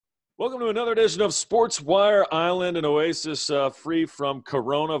Welcome to another edition of Sportswire Island, an oasis free from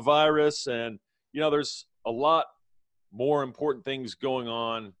coronavirus. And, there's a lot more important things going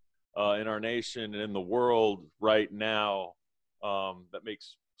on in our nation and in the world right now that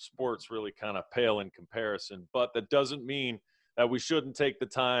makes sports really kind of pale in comparison. But that doesn't mean that we shouldn't take the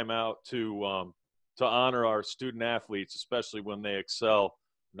time out to honor our student athletes, especially when they excel,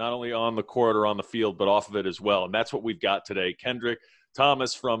 not only on the court or on the field, but off of it as well. And that's what we've got today. Kendrick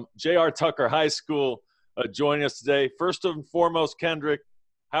Thomas from J.R. Tucker High School joining us today. First and foremost, Kendrick,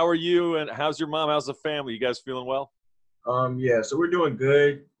 how are you and how's your mom? How's the family? You guys feeling well? Yeah, so we're doing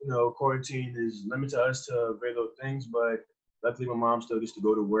good. Quarantine is limited us to very little things, but luckily my mom still gets to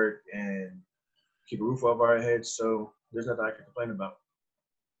go to work and keep a roof over our heads, so there's nothing I can complain about.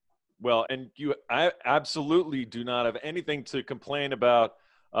 Well, and I absolutely do not have anything to complain about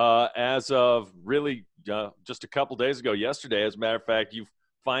as of really just a couple days ago, yesterday. As a matter of fact, you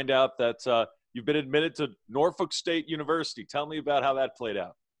find out that you've been admitted to Norfolk State University. Tell me about how that played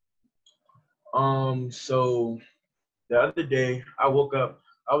out. So the other day I woke up,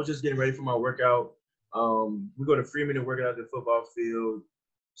 I was just getting ready for my workout. We go to Freeman and work out at the football field.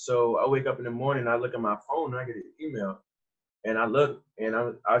 So I wake up in the morning, I look at my phone, and I get an email. And I look, and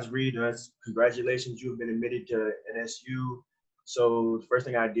I was reading, congratulations, you've been admitted to NSU. So the first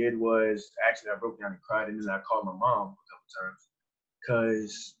thing I did was, actually, I broke down and cried, and then I called my mom a couple times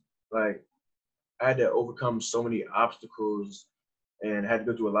because, like, I had to overcome so many obstacles and had to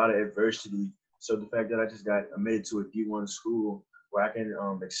go through a lot of adversity. So the fact that I just got admitted to a D1 school where I can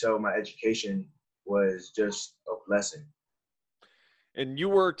excel my education was just a blessing. And you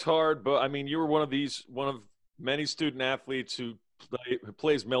worked hard, but I mean, you were one of many student athletes who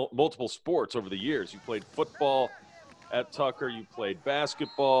plays multiple sports over the years. You played football at Tucker, you played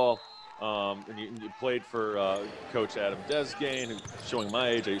basketball, and you played for Coach Adam Desgain, who's showing my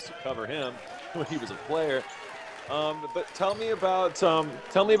age. I used to cover him when he was a player. But tell me about some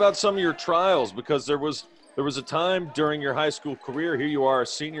of your trials, because there was a time during your high school career. Here you are, a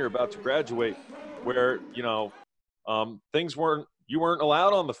senior about to graduate, where you weren't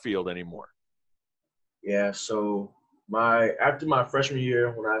allowed on the field anymore. Yeah, so after my freshman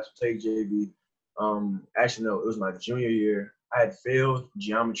year when I played JV, actually no, it was my junior year. I had failed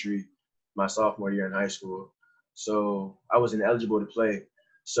geometry my sophomore year in high school, so I wasn't eligible to play.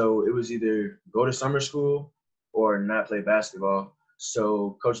 So it was either go to summer school or not play basketball.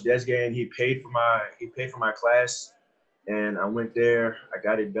 So Coach Desgain, he paid for my class, and I went there. I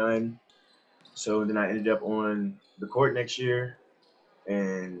got it done. So then I ended up on the court next year,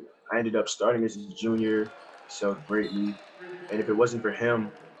 and I ended up starting as a junior, excelled greatly. And if it wasn't for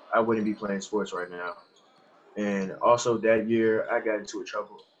him, I wouldn't be playing sports right now. And also that year, I got in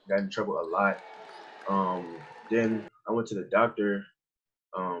trouble a lot. Then I went to the doctor.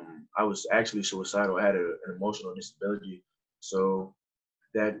 I was actually suicidal. I had an emotional disability. So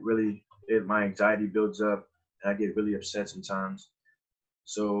that really, my anxiety builds up, and I get really upset sometimes.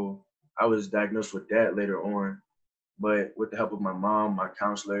 So I was diagnosed with that later on. But with the help of my mom, my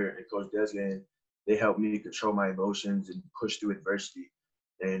counselor, and Coach Desgan, they helped me control my emotions and push through adversity.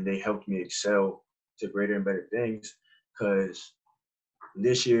 And they helped me excel to greater and better things. Because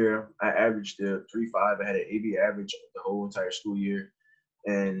this year, I averaged a 3.5. I had an AB average the whole entire school year.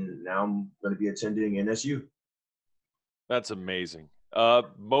 And now I'm going to be attending NSU. That's amazing.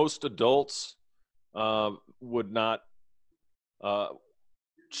 Most adults would not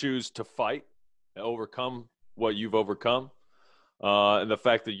choose to fight and overcome what you've overcome, and the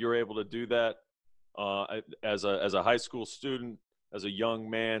fact that you're able to do that as a high school student, as a young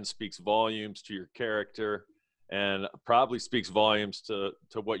man, speaks volumes to your character, and probably speaks volumes to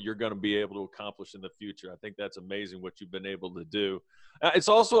what you're going to be able to accomplish in the future. I think that's amazing what you've been able to do. It's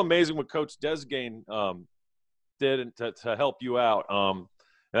also amazing what Coach Desgain did to help you out. And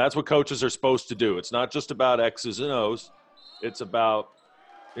that's what coaches are supposed to do. It's not just about X's and O's. It's about,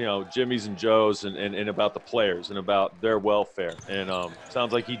 Jimmy's and Joe's and about the players and about their welfare. And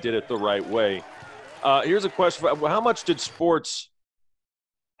sounds like he did it the right way. Here's a question. How much did sports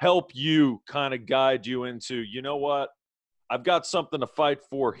help you kind of guide you into, you know what, I've got something to fight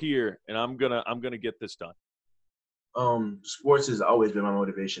for here, and I'm gonna get this done? Sports has always been my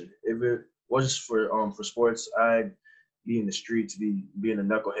motivation. If it was for sports, I'd be in the streets, being a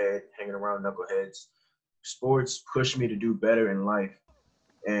knucklehead, hanging around knuckleheads. Sports pushed me to do better in life,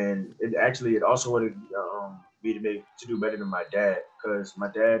 and it also wanted me to do better than my dad, because my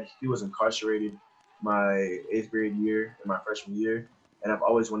dad, he was incarcerated my 8th grade year and my freshman year, and I've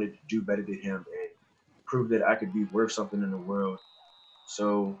always wanted to do better than him and prove that I could be worth something in the world.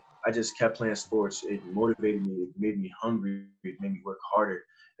 So I just kept playing sports. It motivated me. It made me hungry. It made me work harder.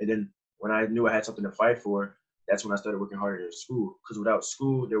 And then when I knew I had something to fight for, that's when I started working harder in school. Because without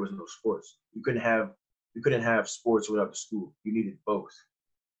school, there was no sports. You couldn't have sports without the school. You needed both.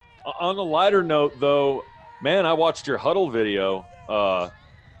 On a lighter note, though, man, I watched your huddle video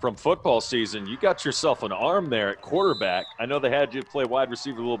from football season. You got yourself an arm there at quarterback. I know they had you play wide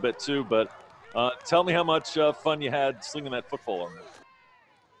receiver a little bit too, but tell me how much fun you had slinging that football arm there.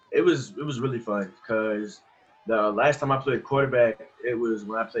 It was really fun because the last time I played quarterback, it was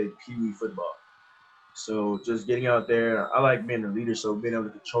when I played Pee Wee football. So just getting out there, I like being a leader. So being able to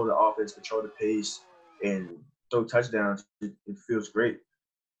control the offense, control the pace, and throw touchdowns, it feels great.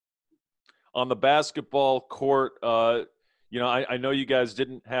 On the basketball court, I know you guys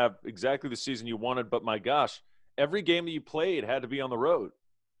didn't have exactly the season you wanted, but my gosh, every game that you played had to be on the road.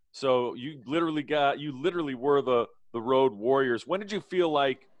 So you literally were the road warriors. When did you feel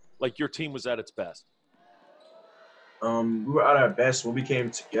like your team was at its best? We were at our best when we came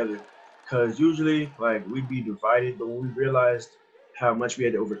together, because usually like we'd be divided, but when we realized how much we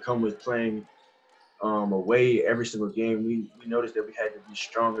had to overcome with playing away every single game, we noticed that we had to be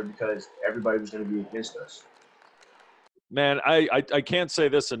stronger because everybody was going to be against us. Man, I can't say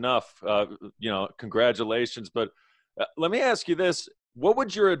this enough. Congratulations. But let me ask you this: what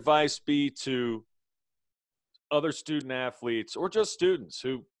would your advice be to other student athletes or just students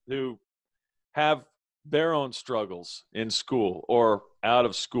who have their own struggles in school or out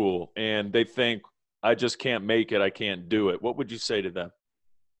of school, and they think, I just can't make it, I can't do it? What would you say to them?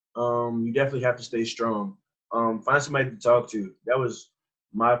 You definitely have to stay strong. Find somebody to talk to. That was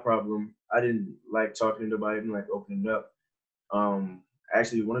my problem. I didn't like talking to nobody. I didn't like opening up. Um,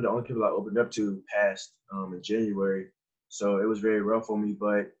 Actually, one of the only people I opened up to passed in January, so it was very rough on me.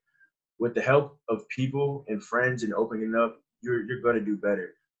 But with the help of people and friends and opening up, you're gonna do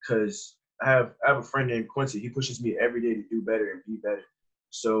better. Cause I have a friend named Quincy. He pushes me every day to do better and be better.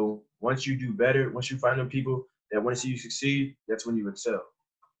 So once you do better, once you find them people that want to see you succeed, that's when you excel.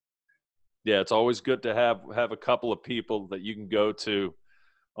 Yeah, it's always good to have a couple of people that you can go to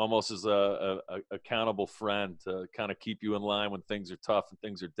almost as a accountable friend to kind of keep you in line when things are tough and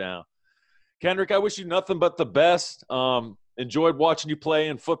things are down. Kendrick, I wish you nothing but the best. Enjoyed watching you play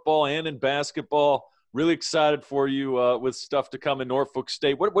in football and in basketball. Really excited for you with stuff to come in Norfolk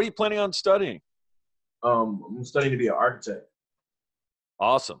State. What are you planning on studying? I'm studying to be an architect.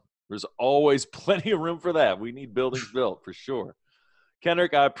 Awesome. There's always plenty of room for that. We need buildings built for sure.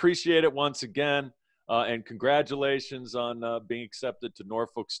 Kendrick, I appreciate it once again, and congratulations on being accepted to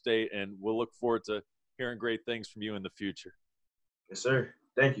Norfolk State, and we'll look forward to hearing great things from you in the future. Yes, sir.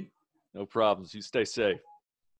 Thank you. No problems. You stay safe.